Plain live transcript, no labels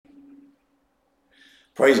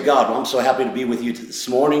Praise God. Well, I'm so happy to be with you this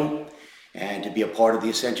morning and to be a part of the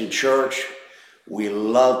Ascension Church. We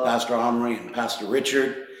love Pastor Omri and Pastor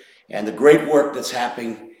Richard and the great work that's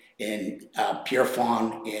happening in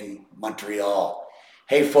Pierrefonds in Montreal.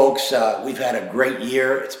 Hey, folks, we've had a great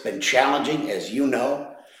year. It's been challenging, as you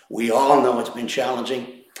know. We all know it's been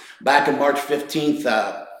challenging. Back on March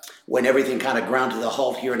 15th, when everything kind of ground to the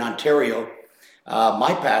halt here in Ontario,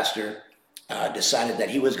 my pastor decided that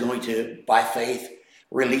he was going to, by faith,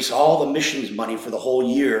 release all the missions money for the whole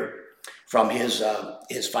year from his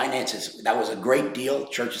finances. That was a great deal.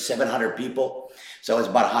 Church of 700 people, so it's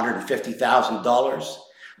about $150,000.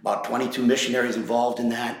 About 22 missionaries involved in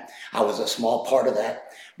that. I was a small part of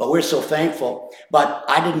that, but we're so thankful. But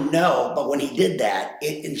I didn't know. But when he did that,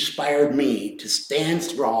 it inspired me to stand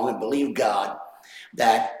strong and believe God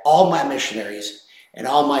that all my missionaries and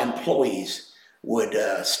all my employees would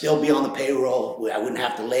still be on the payroll. I wouldn't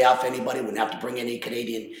have to lay off anybody, wouldn't have to bring any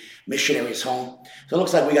Canadian missionaries home. So it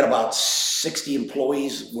looks like we got about 60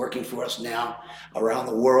 employees working for us now around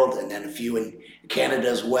the world, and then a few in Canada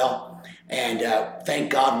as well. And thank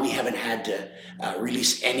God we haven't had to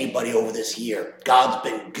release anybody over this year. God's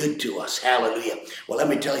been good to us. Hallelujah. Well, let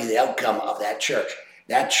me tell you the outcome of that church.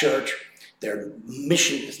 That church, their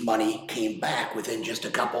missions money came back within just a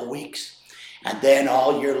couple of weeks. And then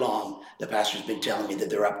all year long, the pastor's been telling me that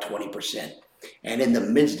they're up 20%. And in the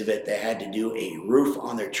midst of it, they had to do a roof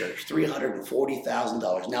on their church,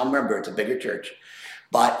 $340,000. Now remember, it's a bigger church.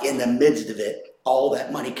 But in the midst of it, all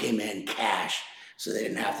that money came in cash, so they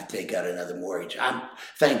didn't have to take out another mortgage.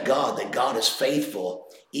 Thank God that God is faithful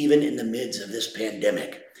even in the midst of this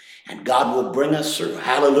pandemic. And God will bring us through.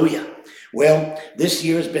 Hallelujah. Well, this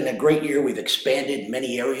year has been a great year. We've expanded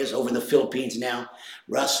many areas over the Philippines now.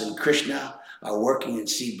 Russ and Krishna are working in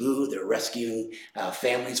Cebu. They're rescuing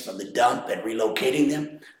families from the dump and relocating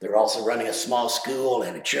them. They're also running a small school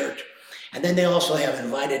and a church. And then they also have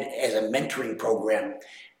invited, as a mentoring program,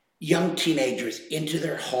 young teenagers into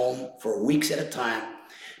their home for weeks at a time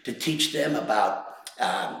to teach them about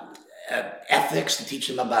ethics, to teach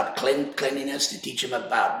them about cleanliness, to teach them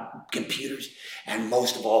about computers, and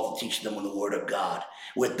most of all, to teach them the Word of God,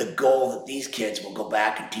 with the goal that these kids will go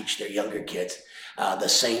back and teach their younger kids the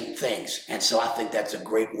same things. And so I think that's a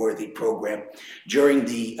great, worthy program. During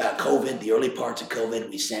the COVID, the early parts of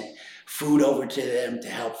COVID, we sent food over to them to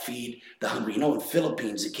help feed the hungry. You know, in the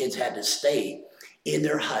Philippines, the kids had to stay in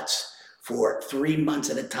their huts for 3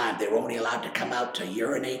 months at a time. They were only allowed to come out to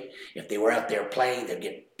urinate. If they were out there playing, they'd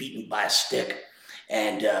get beaten by a stick.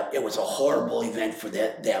 And it was a horrible event for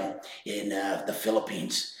them in the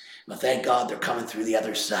Philippines. But thank God they're coming through the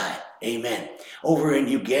other side. Amen. Over in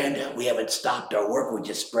Uganda, we haven't stopped our work. We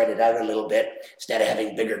just spread it out a little bit. Instead of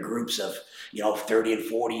having bigger groups of 30 and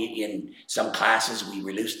 40 in some classes, we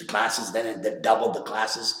reduced the classes then and doubled the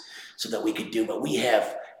classes so that we could do. But we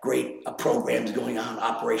have great programs going on,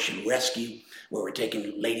 Operation Rescue, where we're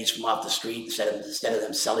taking ladies from off the street instead of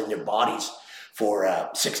them selling their bodies for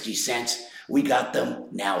 60 cents. We got them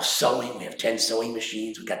now sewing. We have 10 sewing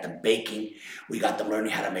machines. We got them baking. We got them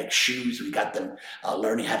learning how to make shoes. We got them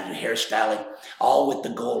learning how to do hairstyling, all with the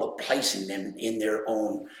goal of placing them in their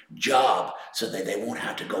own job so that they won't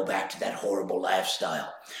have to go back to that horrible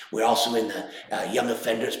lifestyle. We're also in the young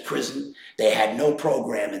offenders prison. They had no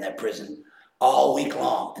program in that prison all week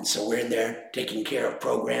long. And so we're in there taking care of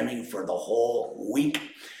programming for the whole week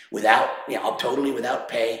without, totally without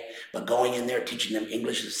pay, but going in there, teaching them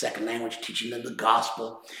English as a second language, teaching them the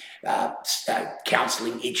gospel,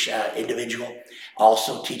 counseling each individual,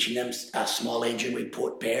 also teaching them small agent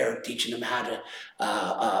repair, teaching them how to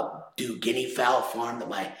do guinea fowl farm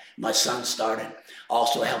that my son started,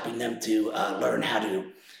 also helping them to learn how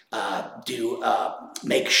to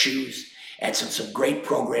make shoes. And some great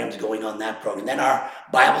programs going on that program. Then our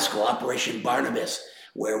Bible school, Operation Barnabas,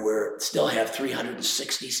 where we still have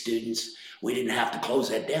 360 students. We didn't have to close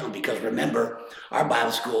that down because remember, our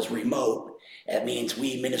Bible school is remote. That means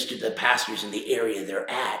we minister to the pastors in the area they're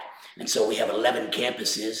at. And so we have 11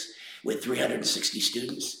 campuses with 360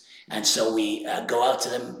 students. And so we go out to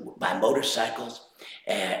them by motorcycles,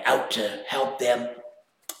 out to help them,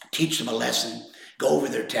 teach them a lesson, go over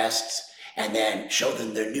their tests, and then show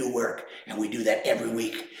them their new work. And we do that every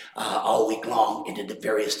week, all week long, into the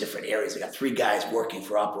various different areas. I got 3 guys working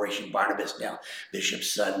for Operation Barnabas now, Bishop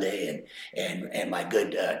Sunday and my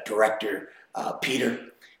good director, Peter,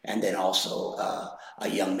 and then also a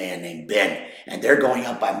young man named Ben. And they're going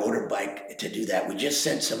out by motorbike to do that. We just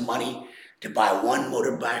sent some money to buy one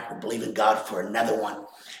motorbike. We're believing God for another one.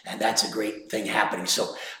 And that's a great thing happening.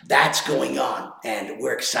 So that's going on, and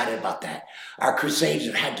we're excited about that. Our crusades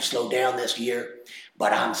have had to slow down this year,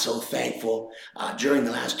 But I'm so thankful. During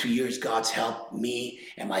the last 2 years, God's helped me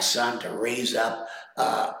and my son to raise up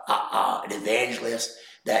an evangelist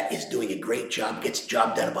that is doing a great job, gets the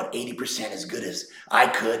job done about 80% as good as I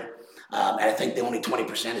could. And I think the only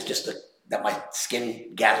 20% is just that my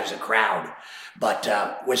skin gathers a crowd. But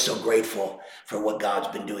we're so grateful for what God's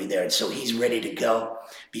been doing there. And so he's ready to go.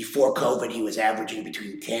 Before COVID, he was averaging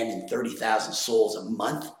between 10 and 30,000 souls a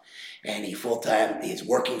month. And he full-time, he's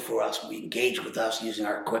working for us. We engage with us using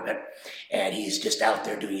our equipment. And he's just out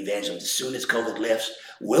there doing evangelism. As soon as COVID lifts,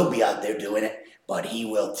 we'll be out there doing it, but he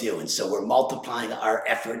will too. And so we're multiplying our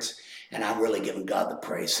efforts. And I'm really giving God the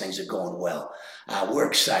praise. Things are going well. We're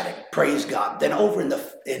excited. Praise God. Then over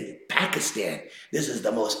in Pakistan, this is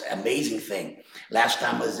the most amazing thing. Last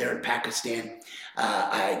time I was there in Pakistan,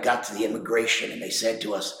 I got to the immigration and they said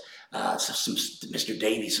to us, Mr.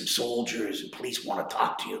 Davies, some soldiers and police want to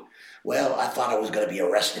talk to you. Well, I thought I was going to be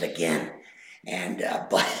arrested again. And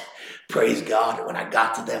but praise God, when I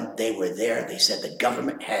got to them, they were there. They said the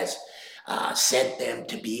government has sent them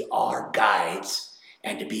to be our guides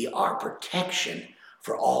and to be our protection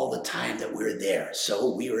for all the time that we're there.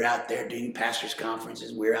 So we were out there doing pastors'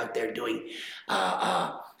 conferences. We were out there doing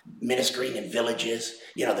ministering in villages.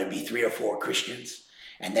 You know, there'd be 3 or 4 Christians.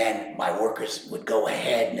 And then my workers would go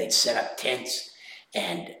ahead and they'd set up tents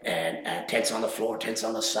and tents on the floor, tents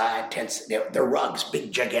on the side, tents, they're rugs,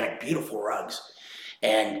 big, gigantic, beautiful rugs.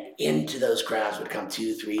 And into those crowds would come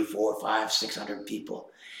 2, 3, 4, 5, 600 people.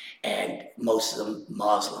 And most of them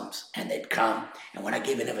Muslims. And they'd come. And when I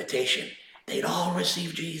gave an invitation, they'd all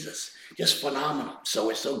receive Jesus. Just phenomenal. So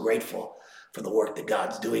we're so grateful for the work that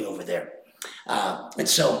God's doing over there. And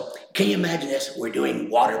so, can you imagine this? We're doing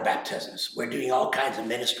water baptisms. We're doing all kinds of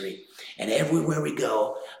ministry. And everywhere we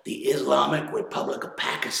go, the Islamic Republic of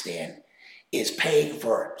Pakistan is paying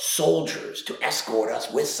for soldiers to escort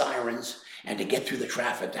us with sirens and to get through the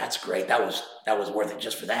traffic. That's great. That was worth it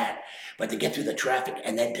just for that. But to get through the traffic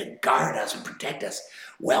and then to guard us and protect us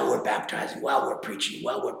while we're baptizing, while we're preaching,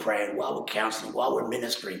 while we're praying, while we're counseling, while we're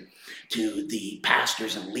ministering to the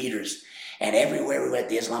pastors and leaders. And everywhere we went,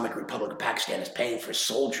 the Islamic Republic of Pakistan is paying for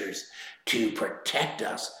soldiers to protect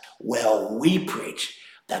us while we preach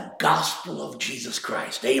the gospel of Jesus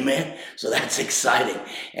Christ. Amen? So that's exciting.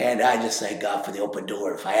 And I just thank God for the open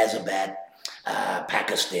door. Faizabad,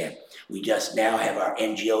 Pakistan. We just now have our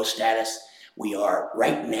NGO status. We are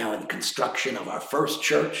right now in construction of our first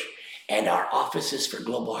church and our offices for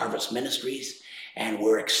Global Harvest Ministries. And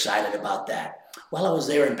we're excited about that. While I was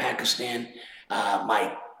there in Pakistan,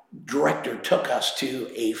 my director took us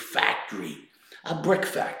to a factory, a brick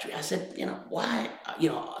factory. I said, why?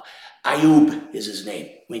 Ayub is his name,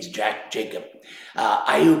 means Jacob.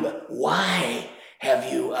 Ayub, why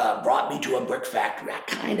have you brought me to a brick factory? I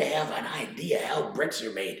kind of have an idea how bricks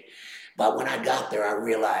are made. But when I got there, I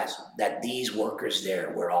realized that these workers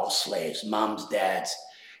there were all slaves, moms, dads,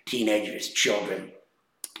 teenagers, children,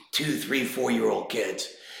 2, 3, 4-year-old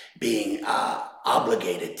kids being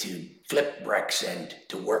obligated to flip bricks and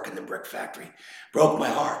to work in the brick factory. Broke my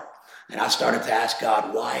heart. And I started to ask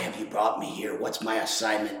God, why have you brought me here? What's my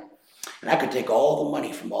assignment? And I could take all the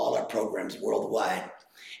money from all our programs worldwide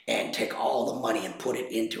and take all the money and put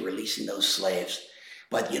it into releasing those slaves.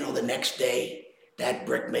 But the next day, that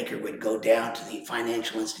brick maker would go down to the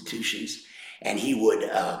financial institutions and he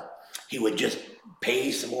would just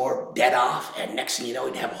pay some more debt off, and next thing you know,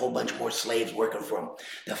 he'd have a whole bunch more slaves working for him.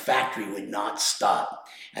 The factory would not stop.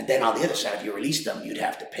 And then on the other side, if you released them, you'd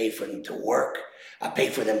have to pay for them to work, pay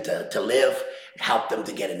for them to live, help them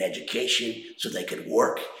to get an education so they could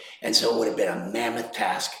work. And so it would have been a mammoth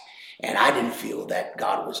task. And I didn't feel that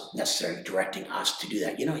God was necessarily directing us to do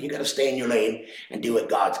that. You got to stay in your lane and do what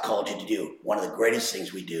God's called you to do. One of the greatest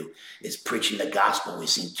things we do is preaching the gospel. We've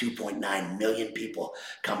seen 2.9 million people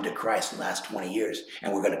come to Christ in the last 20 years,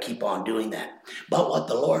 and we're going to keep on doing that. But what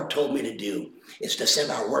the Lord told me to do is to send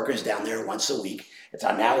our workers down there once a week. It's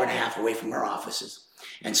an hour and a half away from our offices.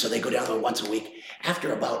 And so they go down there once a week.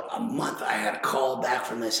 After about a month, I had a call back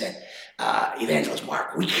from them and said, Evangelist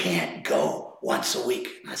Mark, we can't go once a week.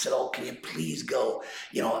 And I said, oh, can you please go,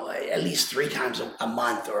 at least 3 times a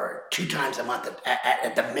month or 2 times a month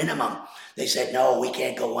at the minimum. They said, no, we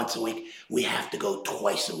can't go once a week. We have to go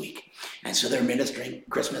twice a week. And so they're ministering.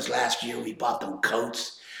 Christmas last year, we bought them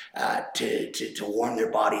coats to warm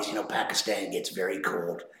their bodies. Pakistan gets very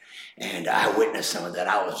cold. And I witnessed some of that.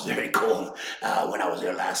 I was very cold when I was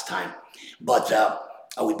there last time. But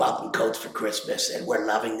we bought them coats for Christmas, and we're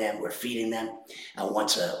loving them. We're feeding them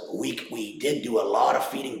once a week. We did do a lot of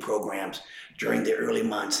feeding programs during the early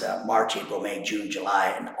months, March, April, May, June,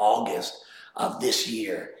 July, and August of this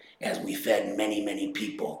year, as we fed many, many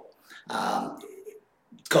people.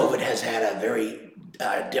 COVID has had a very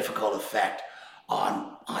difficult effect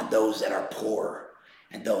on those that are poor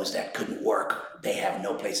and those that couldn't work. They have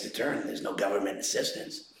no place to turn. There's no government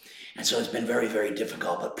assistance. And so it's been very, very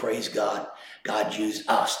difficult. But praise God, God used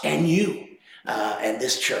us and you and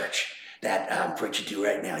this church that I'm preaching to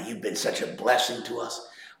right now. You've been such a blessing to us.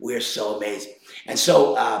 We're so amazing. And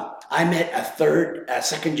so I met a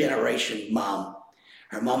second generation mom.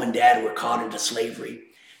 Her mom and dad were caught into slavery.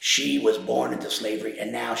 She was born into slavery,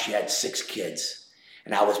 and now she had 6 kids.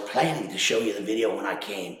 And I was planning to show you the video when I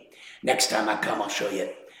came. Next time I come, I'll show you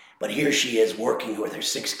it. But here she is working with her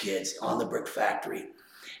 6 kids on the brick factory.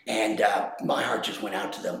 And my heart just went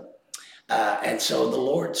out to them. And so the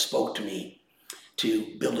Lord spoke to me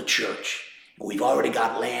to build a church. We've already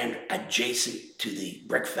got land adjacent to the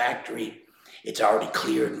brick factory. It's already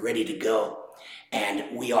cleared and ready to go.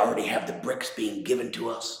 And we already have the bricks being given to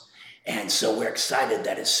us. And so we're excited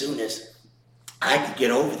that as soon as I can get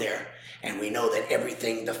over there and we know that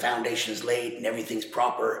everything, the foundation is laid and everything's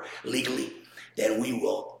proper legally, then we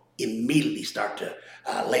will immediately start to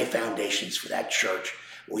lay foundations for that church.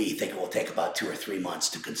 We think it will take about 2 or 3 months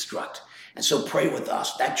to construct. And so pray with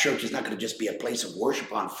us. That church is not going to just be a place of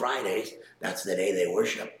worship on Fridays. That's the day they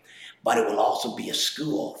worship. But it will also be a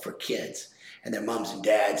school for kids. And their moms and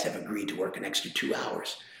dads have agreed to work an extra 2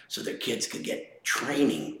 hours so their kids could get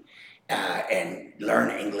training and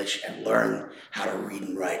learn English and learn how to read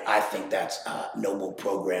and write. I think that's a noble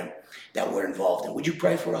program that we're involved in. Would you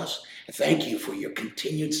pray for us? And thank you for your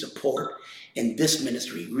continued support in this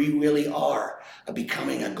ministry. We really are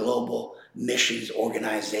becoming a global missions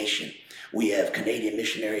organization. We have Canadian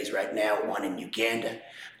missionaries right now, 1 in Uganda,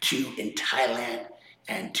 2 in Thailand,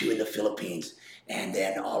 and 2 in the Philippines, and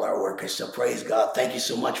then all our workers. So praise God. Thank you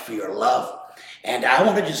so much for your love. And I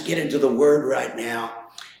want to just get into the word right now.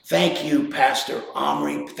 Thank you, Pastor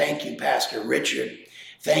Omri. Thank you, Pastor Richard.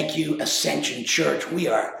 Thank you, Ascension Church. We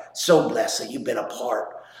are so blessed that you've been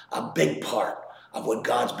a big part of what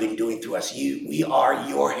God's been doing through us. We are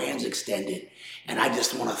your hands extended. And I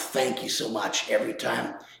just want to thank you so much. Every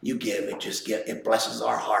time you give, it blesses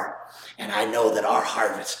our heart. And I know that our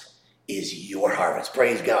harvest is your harvest.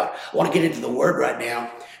 Praise God. I want to get into the word right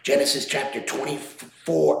now. Genesis chapter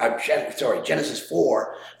 24, Genesis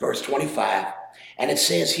 4, verse 25. And it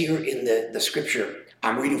says here in the scripture,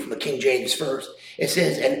 I'm reading from the King James first. It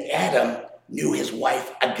says, and Adam knew his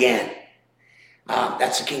wife again.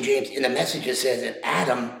 That's the King James. In the Message, it says, and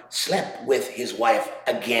Adam slept with his wife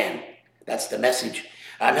again. That's the Message.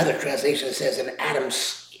 Another translation says, and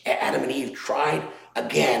Adam and Eve tried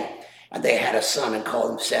again, and they had a son and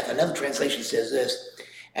called him Seth. Another translation says this,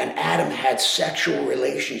 and Adam had sexual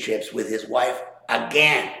relationships with his wife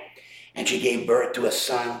again, and she gave birth to a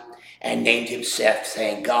son and named him Seth,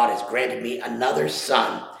 saying, God has granted me another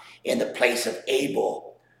son in the place of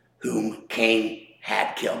Abel, whom Cain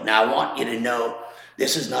had killed. Now, I want you to know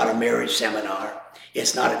this is not a marriage seminar.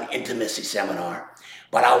 It's not an intimacy seminar.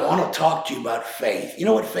 But I want to talk to you about faith. You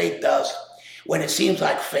know what faith does? When it seems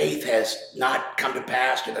like faith has not come to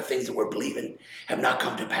pass, or the things that we're believing have not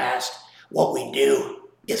come to pass, what we do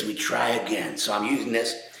is we try again. So I'm using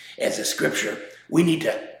this as a scripture. We need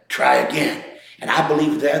to try again. And I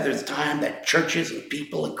believe there's a time that churches and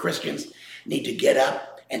people and Christians need to get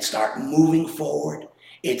up and start moving forward.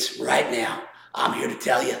 It's right now. I'm here to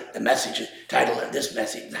tell you the title of this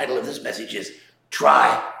message is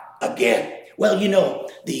Try Again. Well, you know,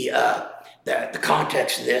 the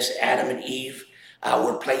context of this, Adam and Eve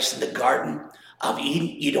were placed in the Garden of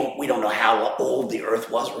Eden. We don't know how old the earth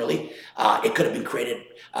was really. It could have been created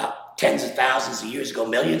tens of thousands of years ago,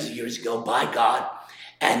 millions of years ago by God,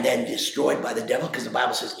 and then destroyed by the devil, because the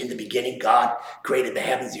Bible says in the beginning God created the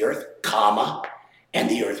heavens, the earth, and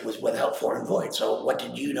the earth was without form and void. So what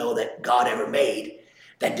did you know that God ever made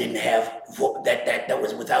that didn't have that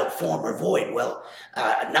was without form or void? Well,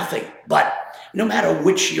 nothing. But no matter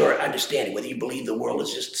which your understanding, whether you believe the world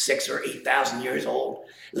is just 6,000 or 8,000 years old,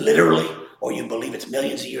 literally, or you believe it's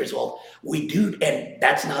millions of years old, we do, and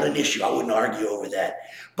that's not an issue. I wouldn't argue over that.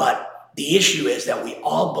 But the issue is that we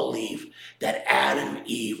all believe that Adam and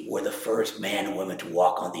Eve were the first man and woman to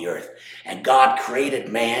walk on the earth. And God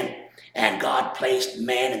created man, and God placed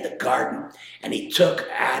man in the garden, and he took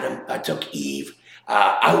Eve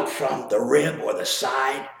out from the rib or the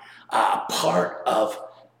side. Part of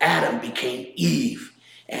Adam became Eve.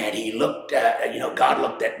 And he looked at, God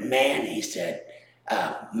looked at man, and he said,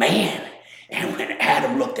 man. And when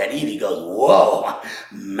Adam looked at Eve, he goes, whoa,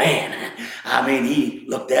 man. I mean, he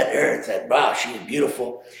looked at her and said, wow, she is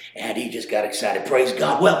beautiful. And he just got excited. Praise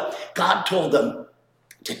God. Well, God told them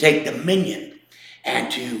to take dominion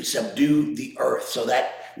and to subdue the earth. So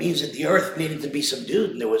that means that the earth needed to be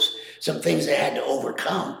subdued, and there was some things they had to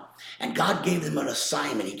overcome. And God gave them an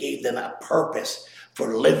assignment. He gave them a purpose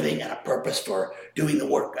for living and a purpose for doing the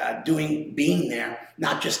work, being there,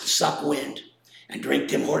 not just to suck wind and drink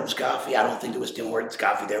Tim Hortons coffee. I don't think there was Tim Hortons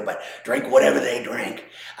coffee there, but drink whatever they drank.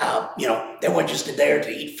 They weren't just there to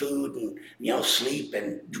eat food and, sleep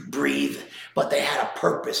and breathe, but they had a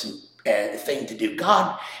purpose and thing to do.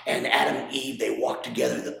 God and Adam and Eve, they walked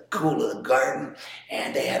together in the cool of the garden,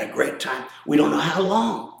 and they had a great time. We don't know how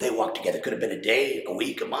long they walked together. Could have been a day, a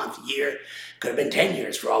week, a month, a year. Could have been 10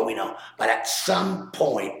 years for all we know. But at some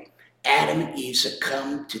point, Adam and Eve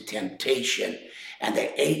succumbed to temptation, and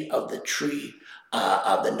they ate of the tree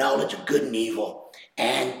of the knowledge of good and evil,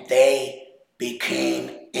 and they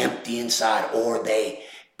became empty inside, or they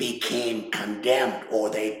became condemned, or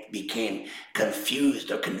they became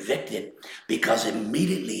confused or convicted, because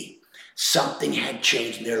immediately something had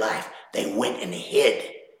changed in their life. They went and hid.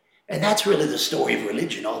 And that's really the story of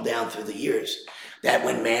religion all down through the years, that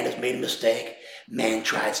when man has made a mistake, man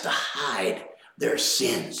tries to hide their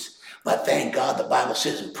sins. But thank God, the Bible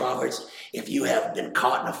says in Proverbs, if you have been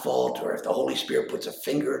caught in a fault, or if the Holy Spirit puts a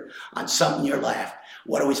finger on something in your life,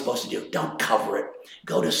 what are we supposed to do? Don't cover it.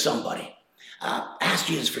 Go to somebody. Ask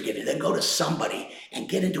Jesus to forgive you. Then go to somebody and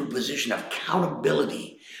get into a position of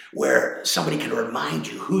accountability where somebody can remind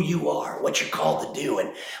you who you are, what you're called to do,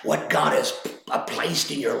 and what God has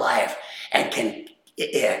placed in your life, and can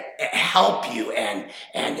help you and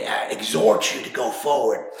exhort you to go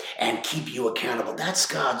forward and keep you accountable. That's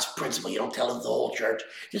God's principle. You don't tell it to the whole church.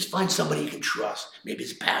 Just find somebody you can trust. Maybe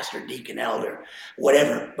it's a pastor, deacon, elder,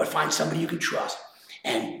 whatever, but find somebody you can trust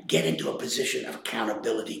and get into a position of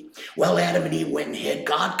accountability. Well, Adam and Eve went and hid.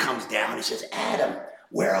 God comes down. He says, Adam,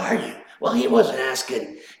 where are you? Well, he wasn't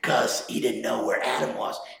asking because he didn't know where Adam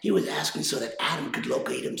was. He was asking so that Adam could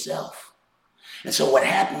locate himself. And so what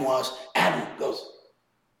happened was, Adam goes,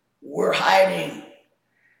 we're hiding.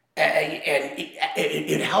 And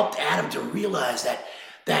it helped Adam to realize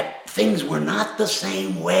that things were not the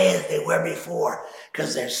same way as they were before,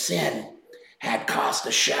 because their sin had cast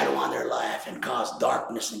a shadow on their life and caused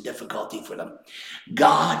darkness and difficulty for them.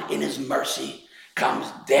 God, in his mercy, comes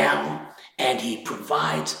down and he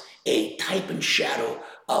provides a type and shadow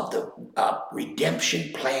of the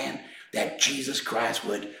redemption plan that Jesus Christ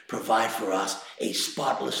would provide for us, a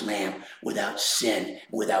spotless lamb without sin,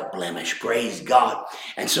 without blemish. Praise God.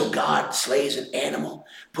 And so God slays an animal,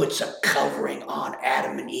 puts a covering on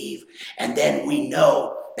Adam and Eve, and then we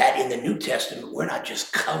know that in the New Testament, we're not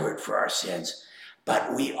just covered for our sins,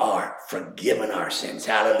 but we are forgiven our sins.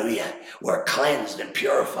 Hallelujah. We're cleansed and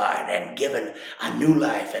purified and given a new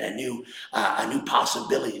life and a new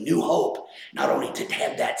possibility, new hope, not only to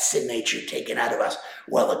have that sin nature taken out of us,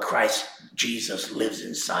 well, the Christ Jesus lives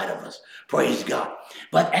inside of us. Praise God.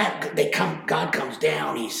 But God comes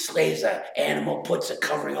down, he slays an animal, puts a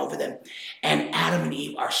covering over them, and Adam and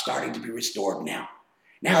Eve are starting to be restored now.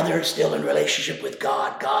 Now they're still in relationship with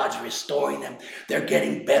God. God's restoring them. They're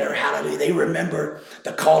getting better. Hallelujah. They remember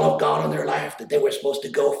the call of God on their life, that they were supposed to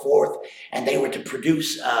go forth and they were to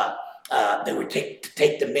produce, they were to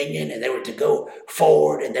take dominion, and they were to go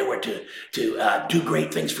forward, and they were to do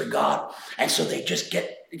great things for God. And so they just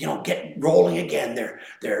get rolling again.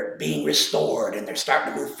 They're being restored, and they're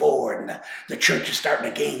starting to move forward, and the church is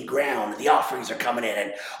starting to gain ground, and the offerings are coming in,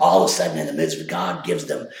 and all of a sudden, in the midst of God gives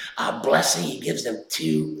them a blessing. He gives them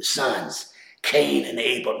 2 sons, Cain and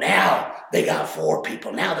Abel. Now they got 4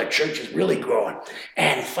 people. Now the church is really growing,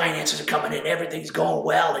 and finances are coming in. Everything's going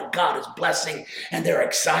well, and God is blessing, and they're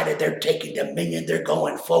excited. They're taking dominion. They're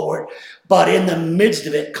going forward. But in the midst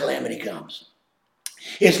of it, calamity comes.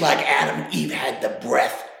 It's like Adam and Eve had the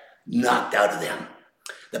breath knocked out of them.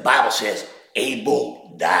 The Bible says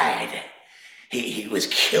Abel died. He was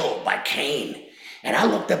killed by Cain. And I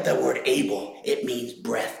looked up that word Abel. It means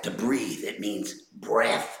breath, to breathe. It means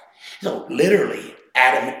breath. So literally,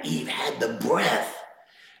 Adam and Eve had the breath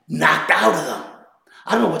knocked out of them.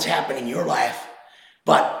 I don't know what's happening in your life,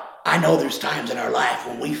 but I know there's times in our life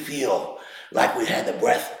when we feel like we've had the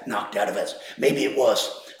breath knocked out of us. Maybe it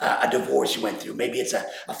was a divorce you went through. Maybe it's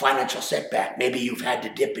a financial setback. Maybe you've had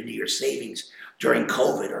to dip into your savings during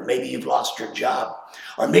COVID, or maybe you've lost your job,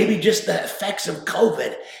 or maybe just the effects of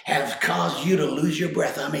COVID have caused you to lose your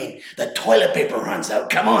breath. I mean, the toilet paper runs out.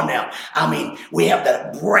 Come on now. I mean, we have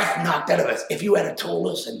the breath knocked out of us. If you had told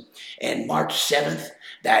us in March 7th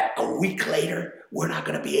that a week later we're not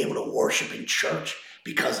going to be able to worship in church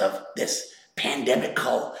because of this pandemic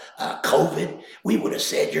called COVID, we would have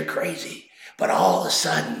said you're crazy. But all of a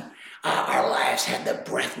sudden, our lives had the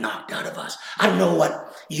breath knocked out of us. I don't know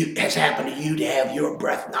what has happened to you to have your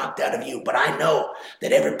breath knocked out of you, but I know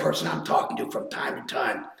that every person I'm talking to from time to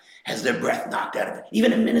time has their breath knocked out of it.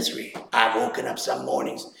 Even in ministry, I've woken up some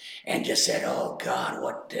mornings and just said, oh God,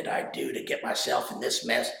 what did I do to get myself in this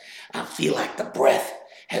mess? I feel like the breath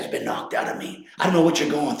has been knocked out of me. I don't know what you're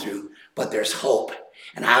going through, but there's hope.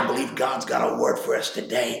 And I believe God's got a word for us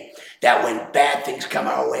today that when bad things come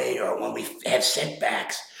our way or when we have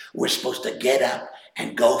setbacks, we're supposed to get up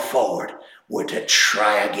and go forward. We're to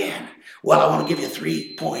try again. Well, I want to give you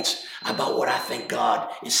 3 points about what I think God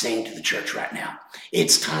is saying to the church right now.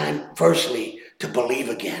 It's time, firstly, to believe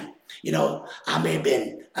again. You know, I may have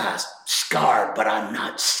been scarred, but I'm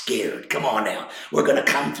not scared. Come on now. We're going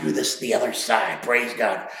to come through this the other side. Praise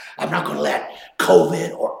God. I'm not going to let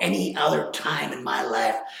COVID or any other time in my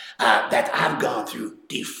life that I've gone through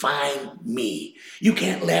define me. You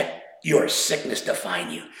can't let your sickness define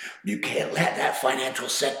you. You can't let that financial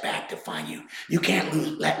setback define you. You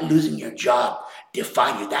can't let losing your job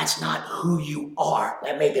define you. That's not who you are.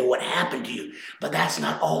 That may be what happened to you, but that's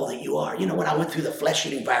not all that you are. You know, when I went through the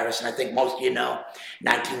flesh-eating virus, and I think most of you know,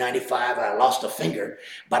 1995, I lost a finger,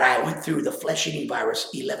 but I went through the flesh-eating virus.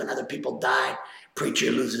 11 other people died. Preacher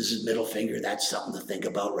loses his middle finger. That's something to think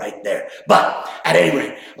about right there. But at any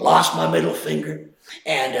rate, lost my middle finger.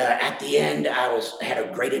 And at the end, I had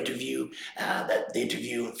a great interview. The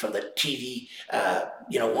interview from the TV,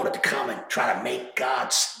 wanted to come and try to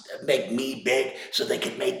make me big so they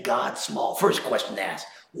could make God small. First question to ask,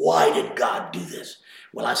 why did God do this?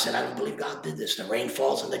 Well, I said, I don't believe God did this. The rain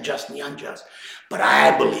falls on the just and the unjust. But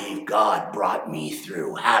I believe God brought me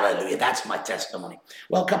through. Hallelujah. That's my testimony.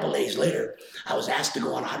 Well, a couple of days later, I was asked to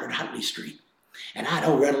go on 100 Huntley Street. And I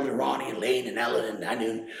know Reynolds and Ronnie and Lane and Ellen, and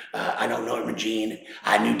I know Norman Jean.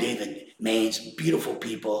 I knew David Maines, beautiful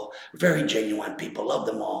people, very genuine people, love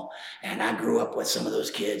them all. And I grew up with some of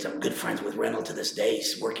those kids. I'm good friends with Reynolds to this day.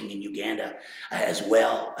 He's working in Uganda as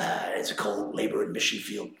well as a co-laborer in Mission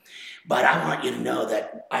Field. But I want you to know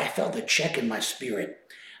that I felt a check in my spirit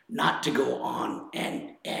not to go on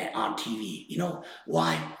and on TV. You know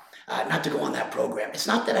why? Not to go on that program. It's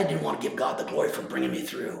not that I didn't want to give God the glory for bringing me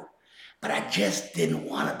through. But I just didn't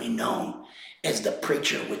want to be known as the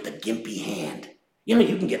preacher with the gimpy hand. You know,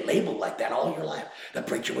 you can get labeled like that all your life. The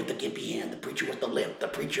preacher with the gimpy hand, the preacher with the limp, the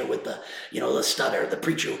preacher with the stutter, the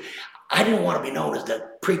preacher. I didn't want to be known as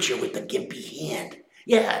the preacher with the gimpy hand.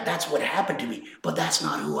 Yeah, that's what happened to me, but that's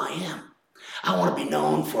not who I am. I want to be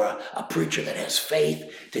known for a preacher that has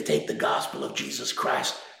faith to take the gospel of Jesus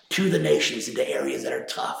Christ to the nations into areas that are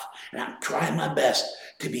tough. And I'm trying my best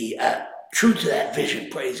to be true to that vision,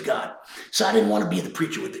 praise God. So I didn't want to be the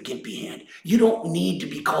preacher with the gimpy hand. You don't need to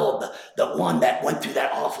be called the one that went through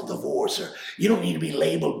that awful divorce, or you don't need to be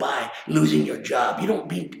labeled by losing your job. You don't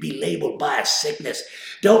need to be labeled by a sickness.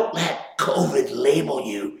 Don't let COVID label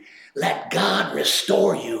you. Let God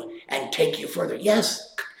restore you and take you further.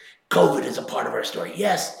 Yes, COVID is a part of our story.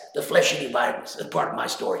 Yes, the flesh-eating virus is a part of my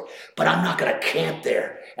story. But I'm not going to camp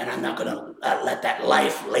there, and I'm not going to let that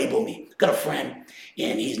life label me. I've got a friend,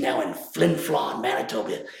 and he's now in Flin Flon,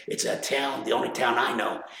 Manitoba. It's a town, the only town I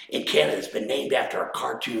know in Canada that's been named after a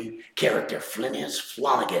cartoon character, Phineas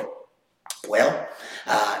Flanagan. Well,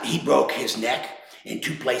 he broke his neck in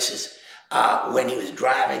 2 places. When he was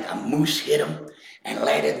driving, a moose hit him and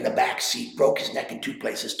landed in the back seat, broke his neck in 2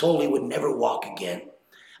 places, told he would never walk again.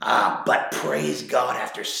 But praise God,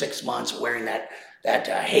 after 6 months wearing that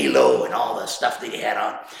halo and all the stuff that he had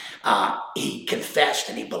on, he confessed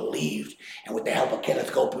and he believed. And with the help of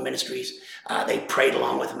Kenneth Copeland Ministries, they prayed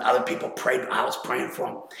along with him. Other people prayed. I was praying for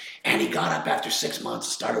him. And he got up after 6 months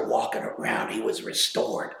and started walking around. He was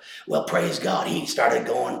restored. Well, praise God. He started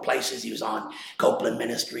going places. He was on Copeland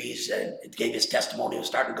Ministries and gave his testimony. He was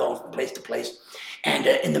starting going from place to place. And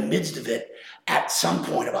in the midst of it, at some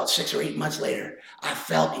point, about 6 or 8 months later, I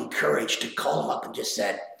felt encouraged to call him up and just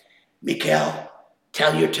said, Mikael,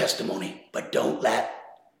 tell your testimony, but don't let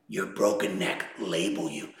your broken neck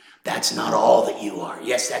label you. That's not all that you are.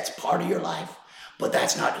 Yes, that's part of your life, but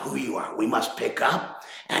that's not who you are. We must pick up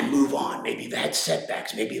and move on. Maybe you've had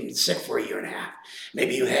setbacks. Maybe you've been sick for a year and a half.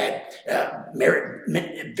 Maybe you had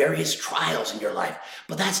various trials in your life,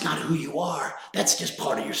 but that's not who you are. That's just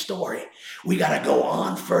part of your story. We got to go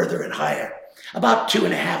on further and higher. About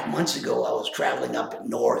 2.5 months ago, I was traveling up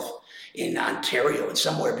north in Ontario, and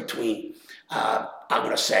somewhere between, I'm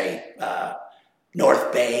going to say,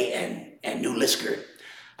 North Bay and New Liskeard,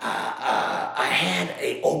 I had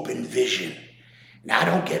an open vision. Now, I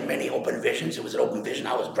don't get many open visions. It was an open vision.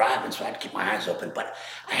 I was driving, so I had to keep my eyes open. But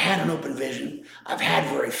I had an open vision. I've had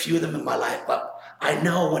very few of them in my life, but I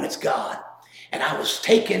know when it's God. And I was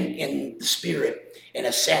taken in the spirit, in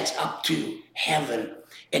a sense, up to heaven,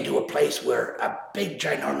 into a place where a big,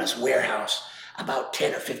 ginormous warehouse, about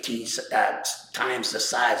 10 or 15 times the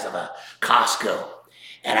size of a Costco.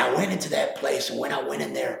 And I went into that place, and when I went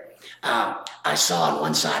in there, I saw on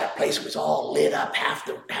one side a place was all lit up, half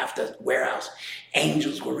the warehouse.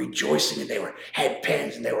 Angels were rejoicing, and they had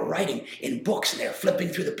pens, and they were writing in books, and they were flipping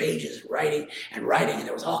through the pages, writing, and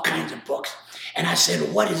there was all kinds of books. And I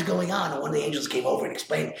said, "What is going on?" And one of the angels came over and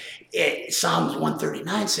explained, Psalms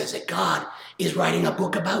 139 says that God is writing a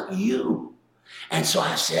book about you. And so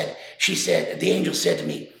the angel said to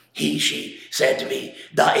me, she said to me,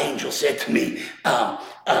 the angel said to me,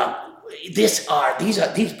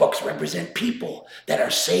 these books represent people that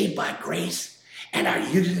are saved by grace and are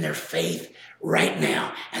using their faith right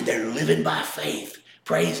now, and they're living by faith.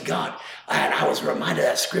 Praise God. And I was reminded of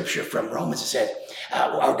that scripture from Romans. It says,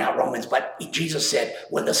 or not Romans, but Jesus said,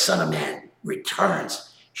 when the Son of Man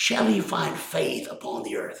returns, shall he find faith upon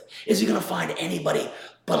the earth? Is he going to find anybody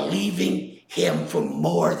believing him for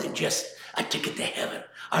more than just a ticket to heaven?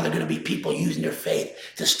 Are there going to be people using their faith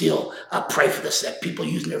to still pray for the sick? People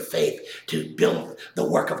using their faith to build the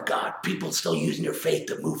work of God? People still using their faith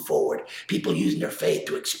to move forward? People using their faith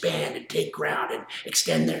to expand and take ground and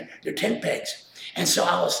extend their tent pegs? And so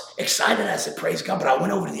I was excited. I said, praise God. But I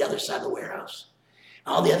went over to the other side of the warehouse.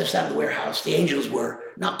 On the other side of the warehouse, the angels were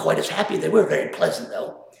not quite as happy. They were very pleasant,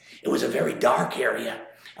 though. It was a very dark area.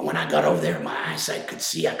 And when I got over there, my eyesight could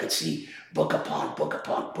see. I could see book upon book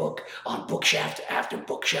upon book, on bookshelf after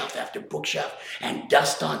bookshelf after bookshelf, and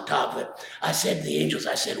dust on top of it. I said to the angels,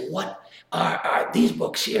 I said, what are these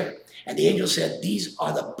books here? And the angel said, these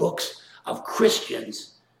are the books of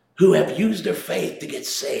Christians who have used their faith to get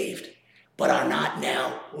saved, but are not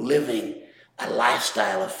now living a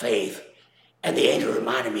lifestyle of faith. And the angel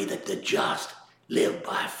reminded me that the just live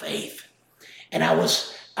by faith. And I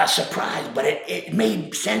was surprised, but it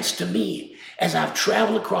made sense to me. As I've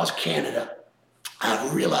traveled across Canada,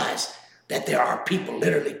 I've realized that there are people,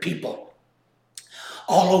 literally people,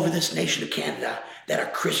 all over this nation of Canada that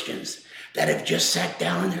are Christians that have just sat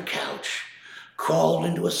down on their couch, crawled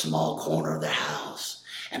into a small corner of their house,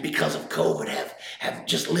 and because of COVID have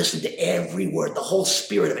just listened to every word, the whole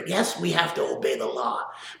spirit of it. Yes, we have to obey the law,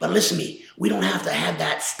 but listen to me, we don't have to have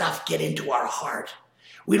that stuff get into our heart.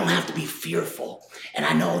 We don't have to be fearful. And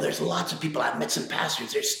I know there's lots of people, I've met some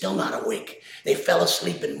pastors, they're still not awake. They fell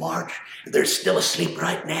asleep in March. They're still asleep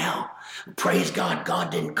right now. Praise God.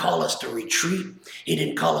 God didn't call us to retreat. He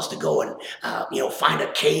didn't call us to go and, find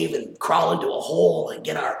a cave and crawl into a hole and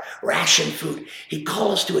get our ration food. He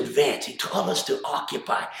called us to advance. He called us to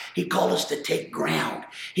occupy. He called us to take ground.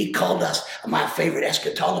 He called us, my favorite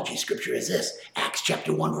eschatology scripture is this, Acts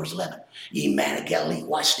chapter 1, verse 11. Ye man of Galilee,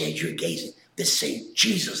 why stand you gazing? This same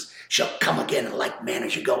Jesus shall come again in like manner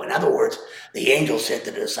as you go. In other words, the angel said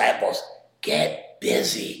to the disciples, get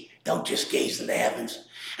busy. Don't just gaze in the heavens.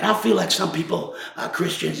 And I feel like some people,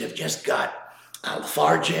 Christians, have just got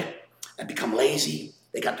lethargic and become lazy.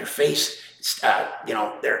 They got their face,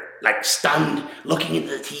 they're like stunned, looking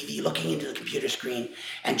into the TV, looking into the computer screen,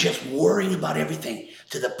 and just worrying about everything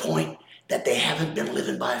to the point that they haven't been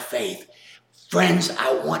living by faith. Friends,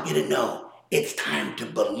 I want you to know it's time to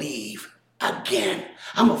believe again.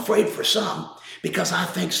 I'm afraid for some because I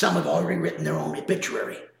think some have already written their own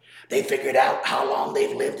obituary. They figured out how long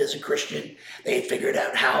they've lived as a Christian. They figured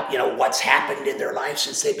out how, what's happened in their life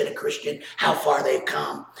since they've been a Christian, how far they've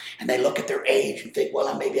come. And they look at their age and think,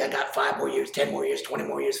 well, maybe I got 5 more years, 10 more years, 20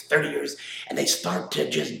 more years, 30 years. And they start to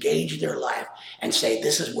just gauge their life and say,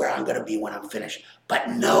 this is where I'm going to be when I'm finished.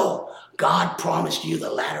 But no, God promised you the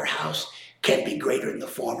latter house can be greater than the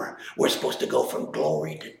former. We're supposed to go from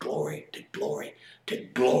glory to glory to glory to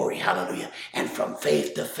glory, hallelujah, and from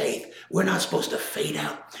faith to faith. We're not supposed to fade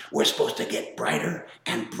out. We're supposed to get brighter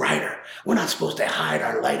and brighter. We're not supposed to hide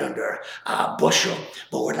our light under a bushel,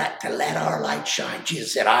 but we're to let our light shine.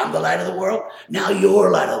 Jesus said, I'm the light of the world. Now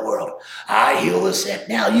you're light of the world. I heal the sick.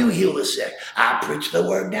 Now you heal the sick. I preach the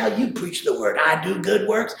word. Now you preach the word. I do good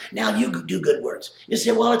works. Now you do good works. You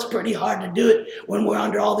say, well, it's pretty hard to do it when we're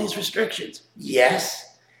under all these restrictions.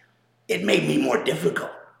 Yes, it may be more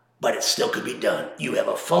difficult, but it still could be done. You have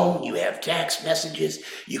a phone, you have text messages,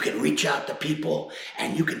 you can reach out to people,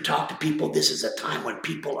 and you can talk to people. This is a time when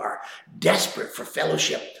people are desperate for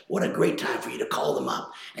fellowship. What a great time for you to call them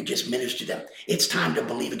up and just minister to them. It's time to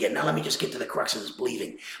believe again. Now let me just get to the crux of this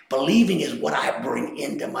believing. Believing is what I bring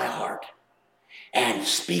into my heart, and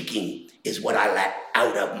speaking is what I let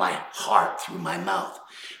out of my heart through my mouth.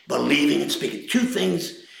 Believing and speaking, two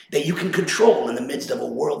things that you can control in the midst of a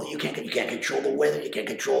world that you can't control the weather, you can't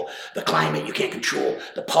control the climate, you can't control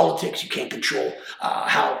the politics, you can't control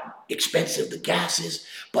how expensive the gas is,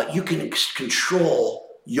 but you can control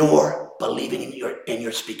your believing in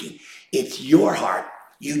your speaking. It's your heart.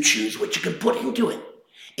 You choose what you can put into it.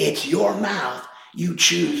 It's your mouth. You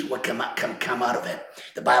choose what come out of it.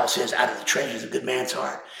 The Bible says, out of the treasures of a good man's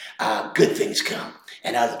heart, good things come.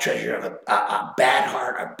 And out of the treasure of a bad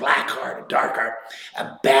heart, a black heart, a dark heart,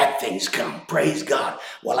 bad things come. Praise God.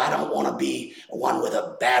 Well, I don't want to be one with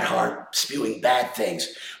a bad heart spewing bad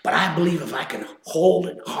things. But I believe if I can hold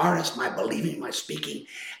and harness my believing, my speaking,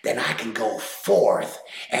 then I can go forth.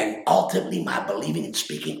 And ultimately, my believing and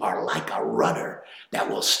speaking are like a rudder that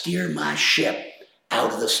will steer my ship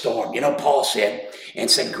out of the storm. You know, Paul said in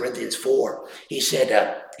 2 Corinthians 4, he said,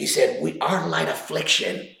 our light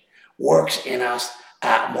affliction works in us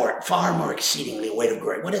far more exceedingly weight of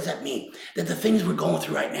glory. What does that mean? That the things we're going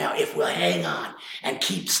through right now, if we'll hang on and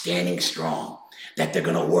keep standing strong, that they're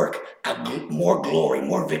going to work more glory,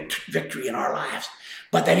 more victory in our lives.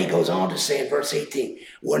 But then he goes on to say in verse 18,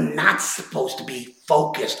 we're not supposed to be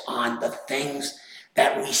focused on the things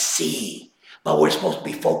that we see, but we're supposed to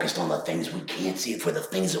be focused on the things we can't see. For the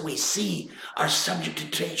things that we see are subject to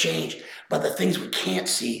change, but the things we can't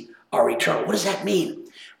see are eternal. What does that mean?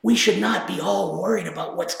 We should not be all worried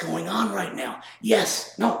about what's going on right now.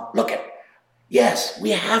 Yes,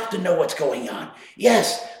 we have to know what's going on.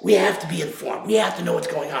 Yes, we have to be informed. We have to know what's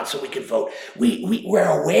going on so we can vote.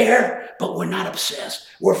 We're aware, but we're not obsessed.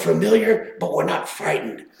 We're familiar, but we're not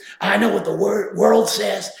frightened. I know what the world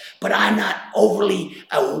says, but I'm not overly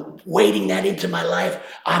weighting that into my life.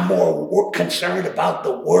 I'm more concerned about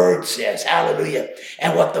the word says. Hallelujah.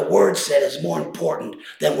 And what the word said is more important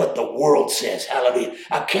than what the world says. Hallelujah.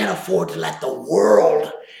 I can't afford to let the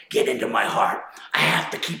world get into my heart. I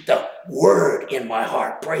have to keep the word in my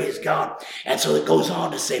heart. Praise God. And so it goes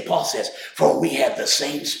on to say, Paul says, for we have the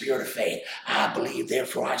same spirit of faith. I believe,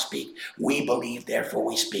 therefore I speak. We believe, therefore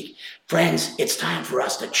we speak. Friends, it's time for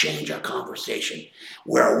us to change our conversation.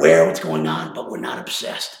 We're aware of what's going on, but we're not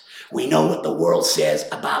obsessed. We know what the world says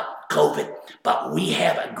about COVID, but we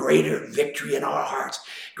have a greater victory in our hearts.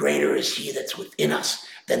 Greater is he that's within us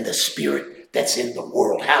than the spirit that's in the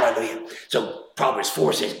world. Hallelujah. So Proverbs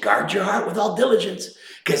 4 says, guard your heart with all diligence,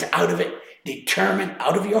 because out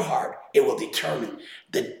of your heart, it will determine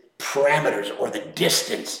the parameters or the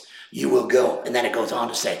distance you will go. And then it goes on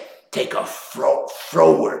to say, take a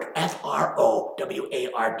froward,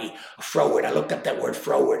 F-R-O-W-A-R-D, a froward. I looked up that word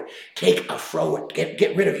froward. Take a froward,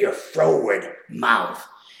 get rid of your froward mouth.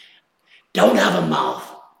 Don't have a mouth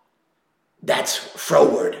that's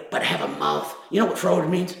froward, but have a mouth. You know what froward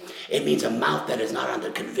means? It means a mouth that is not under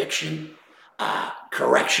conviction,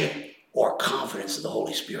 correction, or confidence of the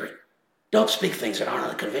Holy Spirit. Don't speak things that aren't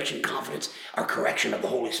under conviction, confidence, or correction of the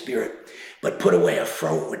Holy Spirit, but put away a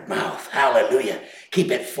froward mouth. Hallelujah.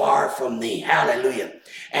 Keep it far from thee. Hallelujah.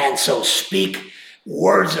 And so speak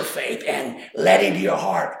words of faith and let into your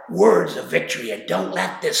heart words of victory, and don't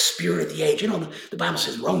let this spirit of the age. You know, the Bible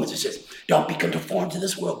says, Romans, it says, don't be conformed to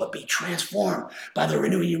this world, but be transformed by the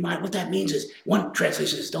renewing of your mind. What that means is, one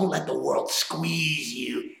translation is, don't let the world squeeze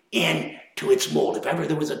you into its mold. If ever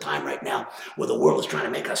there was a time right now where the world is trying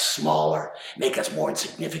to make us smaller, make us more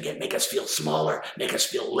insignificant, make us feel smaller, make us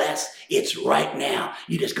feel less, it's right now.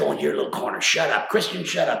 You just go into your little corner, shut up, Christian,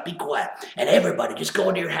 shut up, be quiet. And everybody just go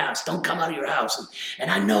into your house. Don't come out of your house.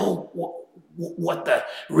 And I know what the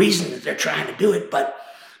reason that they're trying to do it, but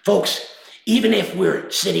folks, even if we're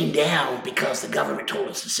sitting down because the government told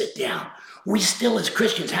us to sit down, we still as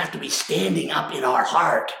Christians have to be standing up in our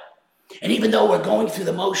heart. And even though we're going through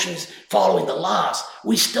the motions, following the laws,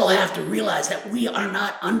 we still have to realize that we are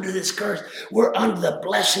not under this curse. We're under the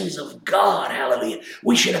blessings of God. Hallelujah.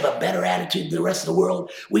 We should have a better attitude than the rest of the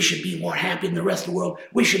world. We should be more happy than the rest of the world.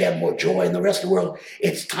 We should have more joy than the rest of the world.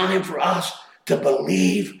 It's time for us to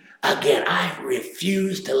believe again. I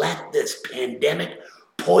refuse to let this pandemic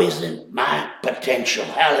poison my potential.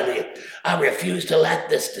 Hallelujah. I refuse to let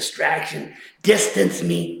this distraction distance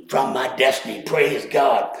me from my destiny. Praise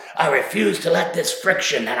God. I refuse to let this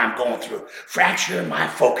friction that I'm going through fracture my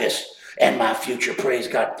focus and my future. Praise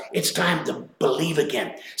God. It's time to believe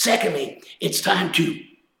again. Secondly, it's time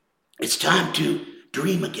to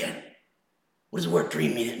dream again. What does the word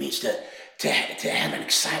dream mean? It means to have an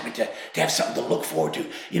excitement, to have something to look forward to.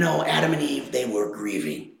 You know, Adam and Eve, they were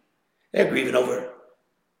grieving. They're grieving over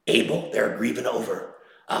Abel. They're grieving over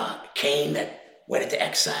Cain that went into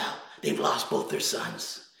exile. They've lost both their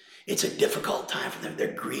sons. It's a difficult time for them.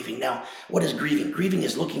 They're grieving. Now, what is grieving? Grieving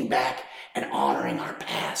is looking back and honoring our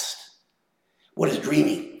past. What is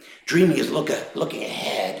dreaming? Dreaming is looking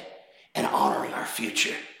ahead and honoring our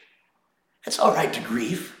future. It's all right to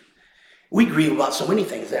grieve. We grieve about so many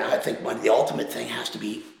things. I think the ultimate thing has to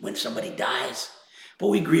be when somebody dies. But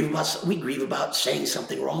we grieve about saying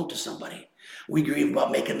something wrong to somebody. We grieve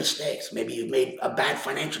about making mistakes. Maybe you've made a bad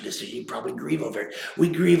financial decision. You probably grieve over it. We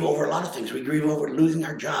grieve over a lot of things. We grieve over losing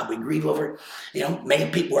our job. We grieve over, many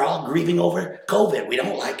people, we're all grieving over COVID. We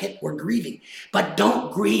don't like it. We're grieving. But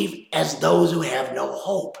don't grieve as those who have no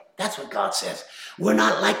hope. That's what God says. We're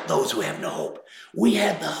not like those who have no hope. We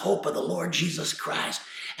have the hope of the Lord Jesus Christ.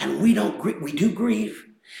 And we do grieve,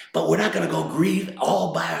 but we're not going to go grieve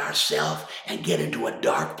all by ourselves and get into a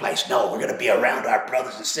dark place. No, we're going to be around our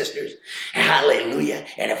brothers and sisters. Hallelujah.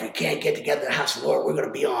 And if we can't get together in the house of the Lord, we're going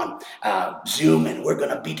to be on Zoom, and we're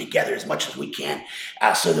going to be together as much as we can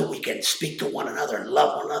so that we can speak to one another and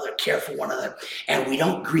love one another, care for one another. And we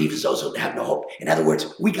don't grieve as those who have no hope. In other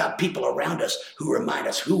words, we got people around us who remind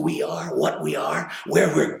us who we are, what we are,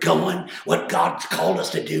 where we're going, what God's called us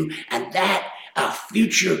to do. And that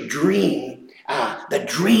future dream, the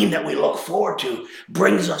dream that we look forward to,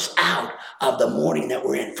 brings us out of the morning that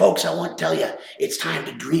we're in. Folks, I want to tell you, it's time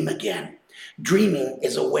to dream again. Dreaming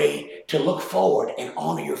is a way to look forward and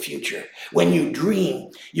honor your future. When you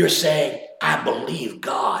dream, you're saying, I believe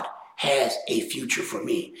God has a future for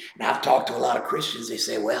me. And I've talked to a lot of Christians. They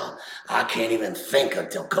say, well, I can't even think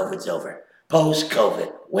until COVID's over.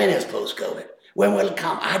 Post-COVID. When is post-COVID? When will it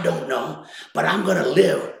come? I don't know, but I'm going to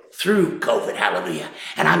live through COVID, hallelujah.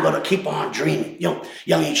 And I'm going to keep on dreaming.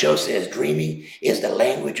 Young E. Cho says dreaming is the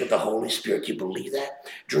language of the Holy Spirit. You believe that?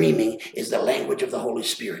 Dreaming is the language of the Holy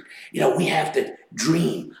Spirit. We have to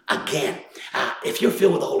dream again. If you're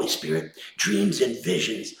filled with the Holy Spirit, dreams and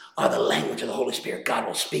visions are the language of the Holy Spirit. God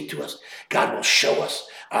will speak to us. God will show us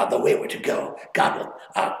the way we're to go. God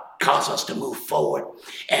will cause us to move forward.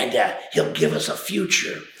 And he'll give us a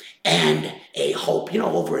future and a hope.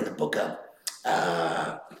 Over in the book of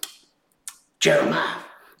Jeremiah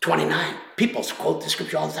 29. People quote the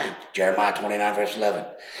scripture all the time. Jeremiah 29, verse 11.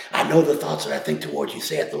 I know the thoughts that I think towards you,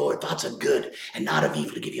 saith the Lord. Thoughts of good and not of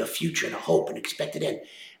evil, to give you a future and a hope and expected end.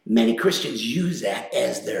 Many Christians use that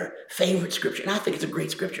as their favorite scripture. And I think it's a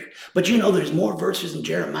great scripture. But there's more verses in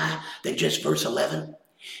Jeremiah than just verse 11.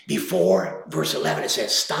 Before verse 11, it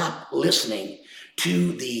says, stop listening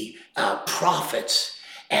to the prophets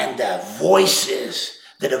and the voices,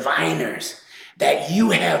 the diviners that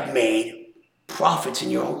you have made prophets in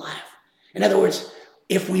your own life. In other words,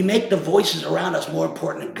 if we make the voices around us more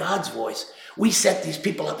important than God's voice, we set these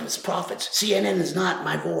people up as prophets. CNN is not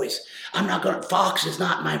my voice. Fox is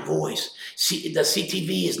not my voice. The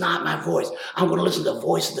CTV is not my voice. I'm going to listen to the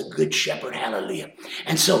voice of the Good Shepherd. Hallelujah.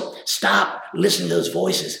 And so stop listening to those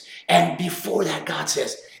voices. And before that, God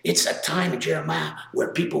says, it's a time in Jeremiah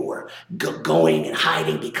where people were going and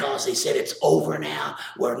hiding because they said it's over now.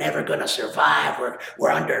 We're never going to survive. We're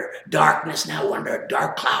under darkness now. We're under a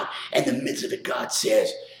dark cloud. In the midst of it, God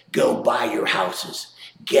says, go buy your houses,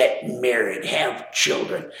 get married, have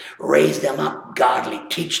children, raise them up godly,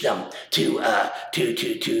 teach them to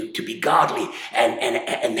be godly,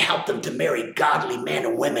 and help them to marry godly men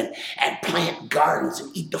and women, and plant gardens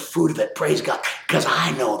and eat the fruit of it. Praise God, because I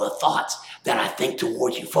know the thoughts that I think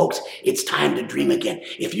towards you. Folks, it's time to dream again.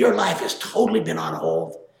 If your life has totally been on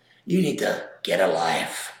hold, you need to get a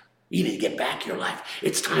life. You need to get back your life.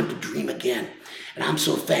 It's time to dream again. And I'm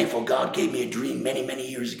so thankful God gave me a dream many, many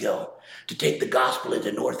years ago to take the gospel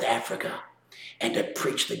into North Africa and to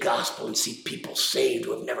preach the gospel and see people saved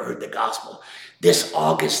who have never heard the gospel. This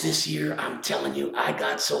August this year, I'm telling you, I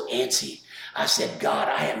got so antsy. I said, God,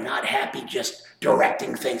 I am not happy just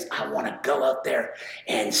directing things. I want to go out there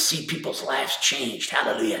and see people's lives changed.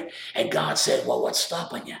 Hallelujah. And God said, well, what's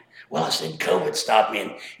stopping you? Well, I said, COVID stopped me.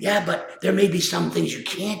 And yeah, but there may be some things you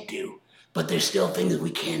can't do, but there's still things we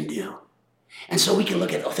can do. And so we can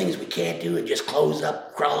look at the things we can't do and just close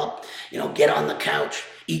up, crawl up, get on the couch,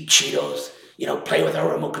 eat Cheetos, play with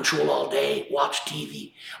our remote control all day, watch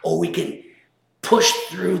TV. Or we can push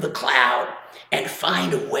through the cloud and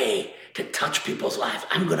find a way to touch people's lives.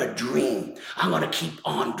 I'm going to dream. I'm going to keep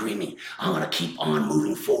on dreaming. I'm going to keep on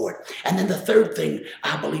moving forward. And then the third thing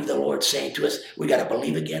I believe the Lord's saying to us, we got to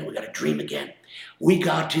believe again. We got to dream again. We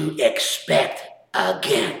got to expect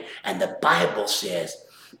again. And the Bible says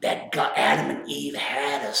that God, Adam and Eve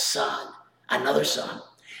had a son, another son,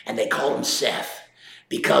 and they called him Seth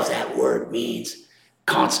because that word means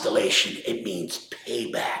constellation. It means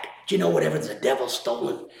payback. Do you know whatever the devil's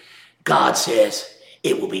stolen, God says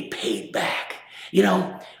it will be paid back.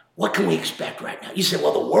 What can we expect right now? You say,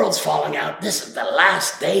 well, the world's falling out. This is the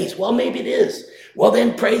last days. Well, maybe it is. Well,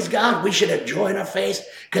 then praise God. We should have joy in our face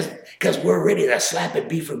because we're ready to slap a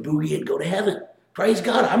beef or boogie and go to heaven. Praise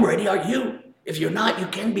God. I'm ready. Are you? If you're not, you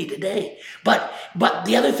can be today. But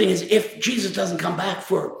the other thing is, if Jesus doesn't come back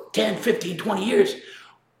for 10, 15, 20 years,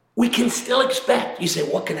 we can still expect. You say,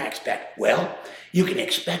 what can I expect? Well, you can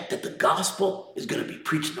expect that the gospel is going to be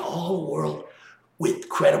preached in all the world with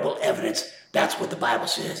credible evidence. That's what the Bible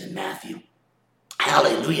says in Matthew.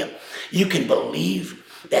 Hallelujah. You can believe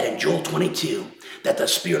that in Joel 22, that the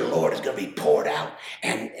Spirit of the Lord is going to be poured out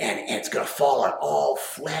and it's going to fall on all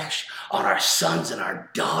flesh, on our sons and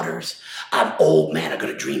our daughters. Old men are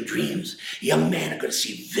going to dream dreams. Young men are going to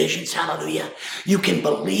see visions. Hallelujah. You can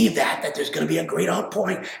believe that there's going to be a great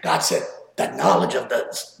outpouring. God said, the knowledge of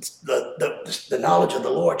the knowledge of the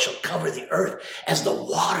Lord shall cover the earth as the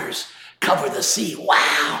waters cover the sea. Wow.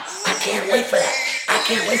 I can't wait for that. I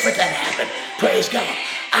can't wait for that to happen. Praise God.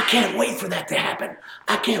 I can't wait for that to happen.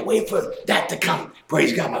 I can't wait for that to come.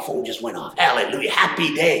 Praise God. My phone just went off. Hallelujah.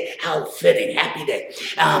 Happy day. How fitting. Happy day.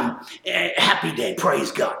 Happy day.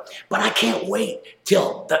 Praise God. But I can't wait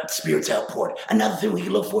till the Spirit's outpoured. Another thing we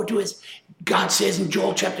can look forward to is God says in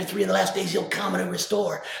Joel chapter 3, in the last days, he'll come and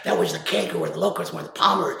restore that which the canker or the locust or the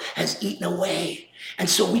palmer has eaten away. And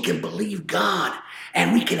so we can believe God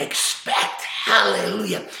and we can expect.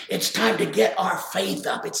 Hallelujah. It's time to get our faith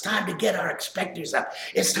up. It's time to get our expectors up.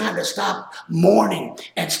 It's time to stop mourning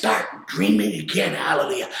and start dreaming again.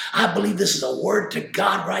 Hallelujah. I believe this is a word to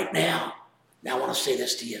God right now. Now I want to say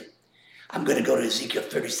this to you. I'm going to go to Ezekiel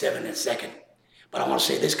 37 in a second. But I want to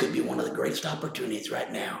say this could be one of the greatest opportunities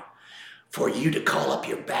right now for you to call up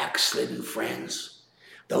your backslidden friends,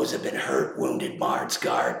 those have been hurt, wounded, marred,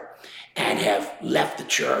 scarred, and have left the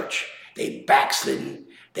church. They've backslidden.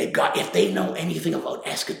 If they know anything about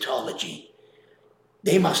eschatology,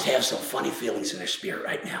 they must have some funny feelings in their spirit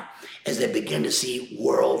right now as they begin to see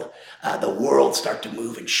the world start to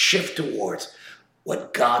move and shift towards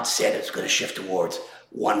what God said it's going to shift towards,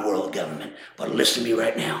 one world government. But listen to me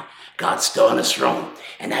right now. God's still on his throne,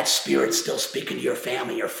 and that Spirit's still speaking to your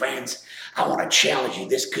family, your friends. I want to challenge you.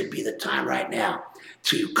 This could be the time right now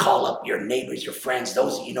to call up your neighbors, your friends,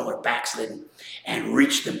 those that you know are backslidden, and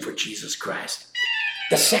reach them for Jesus Christ.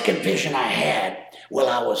 The second vision I had while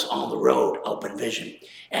I was on the road, open vision,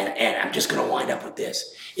 and I'm just going to wind up with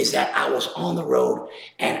this, is that I was on the road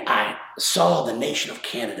and I saw the nation of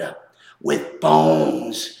Canada with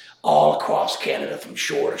bones all across Canada from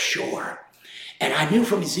shore to shore. And I knew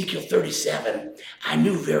from Ezekiel 37, I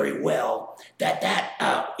knew very well that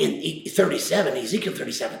in Ezekiel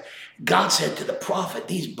 37, God said to the prophet,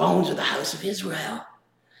 these bones are the house of Israel.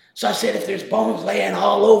 So I said, if there's bones laying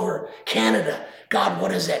all over Canada, God,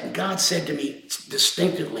 what is that? And God said to me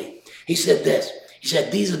distinctively, he said this, he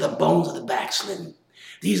said, these are the bones of the backslidden.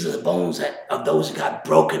 These are the bones of those who got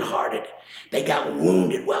brokenhearted. They got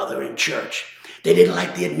wounded while they're in church. They didn't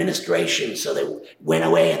like the administration, so they went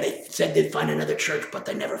away and they said they'd find another church, but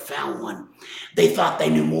they never found one. They thought they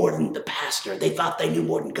knew more than the pastor. They thought they knew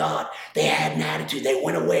more than God. They had an attitude. They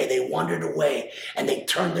went away. They wandered away, and they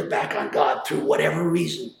turned their back on God through whatever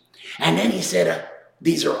reason. And then he said,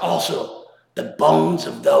 these are also the bones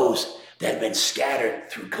of those that have been scattered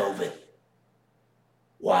through COVID.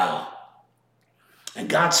 Wow. And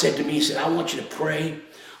God said to me, he said, I want you to pray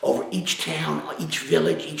over each town, each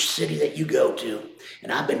village, each city that you go to.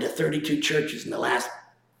 And I've been to 32 churches in the last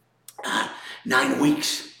 9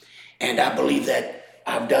 weeks. And I believe that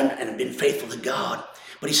I've done and have been faithful to God.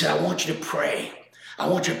 But he said, I want you to pray. I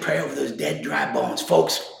want you to pray over those dead, dry bones.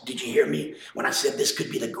 Folks, did you hear me when I said this could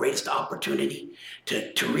be the greatest opportunity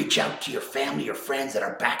to reach out to your family, your friends that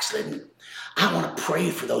are backslidden? I want to pray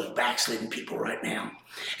for those backslidden people right now.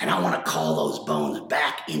 And I want to call those bones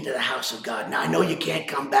back into the house of God. Now, I know you can't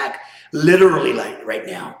come back literally like right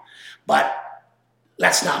now, but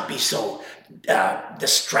let's not be so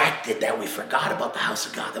distracted that we forgot about the house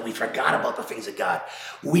of God, that we forgot about the things of God.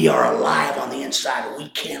 We are alive on the inside, and we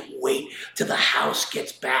can't wait till the house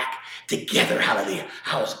gets back together. Hallelujah.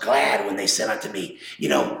 I was glad when they said unto me,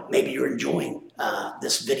 maybe you're enjoying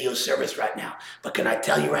this video service right now, but can I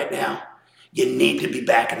tell you right now, you need to be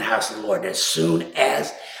back in the house of the Lord. As soon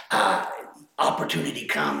as opportunity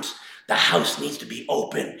comes, the house needs to be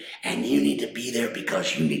open, and you need to be there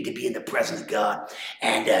because you need to be in the presence of God,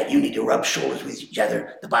 and you need to rub shoulders with each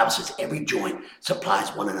other. The Bible says every joint supplies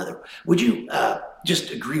one another. Would you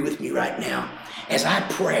just agree with me right now as I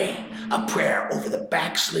pray a prayer over the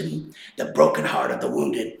backslidden, the brokenhearted, the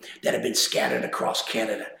wounded that have been scattered across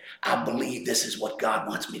Canada? I believe this is what God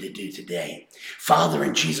wants me to do today. Father,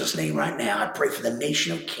 in Jesus' name right now, I pray for the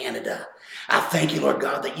nation of Canada. I thank you, Lord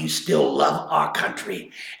God, that you still love our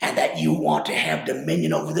country and that you want to have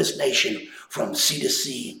dominion over this nation from sea to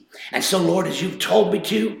sea. And so, Lord, as you've told me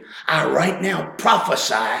to, I right now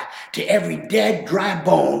prophesy to every dead, dry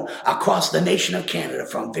bone across the nation of Canada,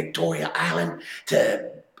 from Victoria Island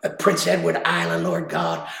to Prince Edward Island, Lord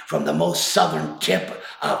God, from the most southern tip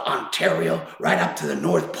of Ontario right up to the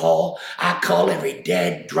North Pole. I call every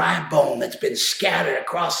dead, dry bone that's been scattered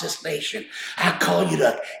across this nation. I call you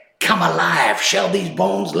to come alive. Shall these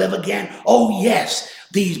bones live again? Oh, yes.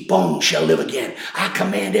 These bones shall live again. I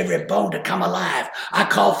command every bone to come alive. I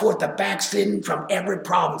call forth the backslidden from every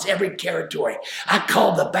province, every territory. I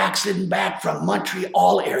call the backslidden back from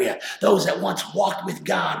Montreal area, those that once walked with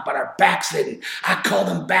God but are backslidden. I call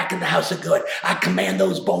them back in the house of good. I command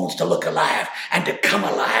those bones to look alive and to come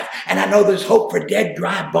alive. And I know there's hope for dead,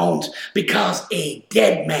 dry bones, because a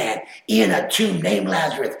dead man in a tomb named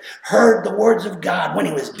Lazarus heard the words of God when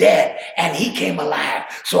he was dead, and he came alive.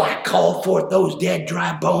 So I call forth those dead, dry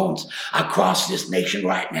bones across this nation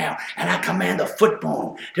right now, and I command the foot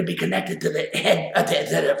bone to be connected to the head,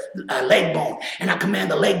 the leg bone, and I command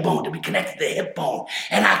the leg bone to be connected to the hip bone.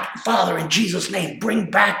 And I, Father, in Jesus' name, bring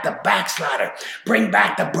back the backslider, bring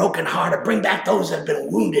back the brokenhearted, bring back those that have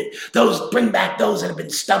been wounded, bring back those that have been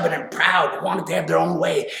stubborn and proud, wanted to have their own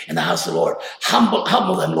way in the house of the Lord.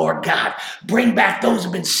 Humble them, Lord God. Bring back those who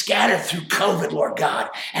have been scattered through COVID, Lord God,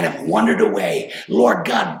 and have wandered away. Lord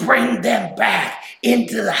God, bring them back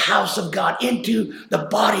into the house of God, into the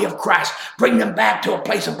body of Christ. Bring them back to a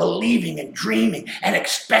place of believing and dreaming and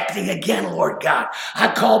expecting again, Lord God.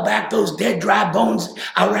 I call back those dead, dry bones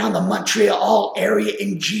around the Montreal area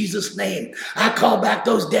in Jesus' name. I call back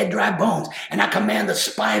those dead, dry bones, and I command the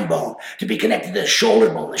spine bone to be connected to the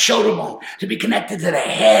shoulder bone to be connected to the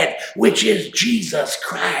head, which is Jesus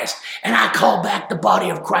Christ. And I call back the body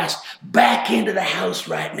of Christ back into the house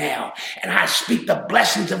right now. And I speak the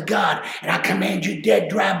blessings of God, and I command you, dead,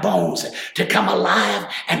 dry bones, to come alive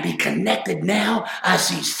and be connected now. I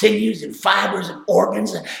see sinews and fibers and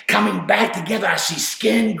organs coming back together. I see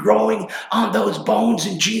skin growing on those bones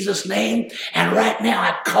in Jesus' name. And right now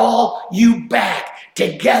I call you back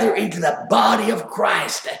together into the body of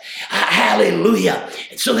Christ. Hallelujah.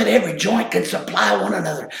 So that every joint can supply one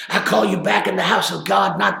another. I call you back in the house of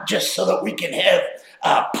God, not just so that we can have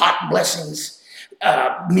pot blessings,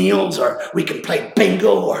 meals, or we can play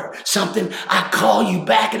bingo or something. I call you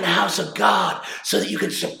back in the house of God so that you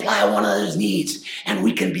can supply one another's needs, and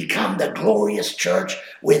we can become the glorious church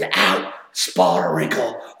without spot or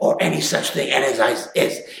wrinkle or any such thing. And as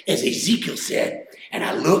Ezekiel said, and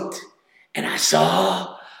I looked and I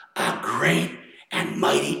saw a great and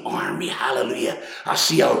mighty army. Hallelujah. I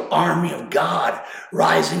see an army of God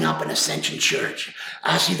rising up in Ascension Church.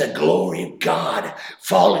 I see the glory of God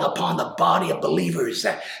falling upon the body of believers.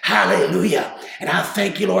 Hallelujah. And I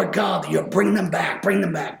thank you, Lord God, that you're bringing them back, bring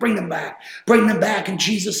them back in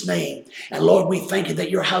Jesus' name. And Lord, we thank you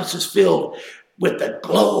that your house is filled with the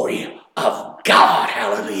glory of God.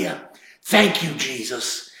 Hallelujah. Thank you,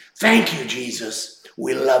 Jesus. Thank you, Jesus.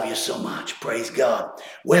 We love you so much. Praise God.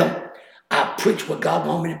 Well, I preach what God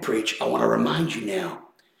wanted me to preach. I want to remind you now,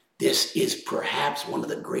 this is perhaps one of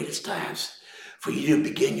the greatest times for you to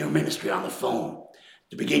begin your ministry on the phone,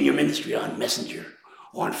 to begin your ministry on Messenger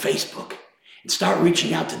or on Facebook, and start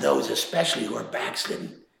reaching out to those, especially who are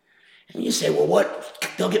backslidden. And you say, well, what?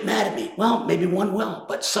 They'll get mad at me. Well, maybe one will,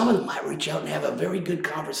 but some of them might reach out and have a very good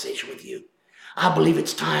conversation with you. I believe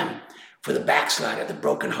it's time for the backslider, the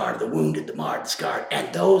brokenhearted, the wounded, the marred, the scarred,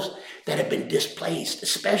 and those that have been displaced,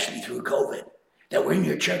 especially through COVID, that were in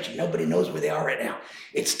your church and nobody knows where they are right now.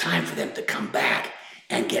 It's time for them to come back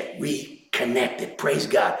and get reconnected. Praise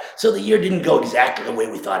God. So the year didn't go exactly the way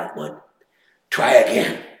we thought it would. Try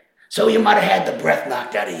again. So you might have had the breath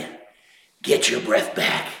knocked out of you. Get your breath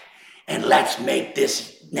back, and let's make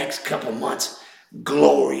this next couple months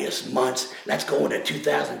glorious months. Let's go into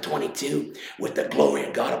 2022 with the glory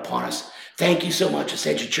of God upon us. Thank you so much,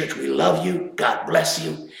 Ascension Church. We love you. God bless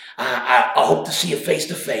you. I hope to see you face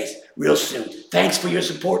to face real soon. Thanks for your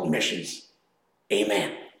support and missions.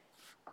 Amen.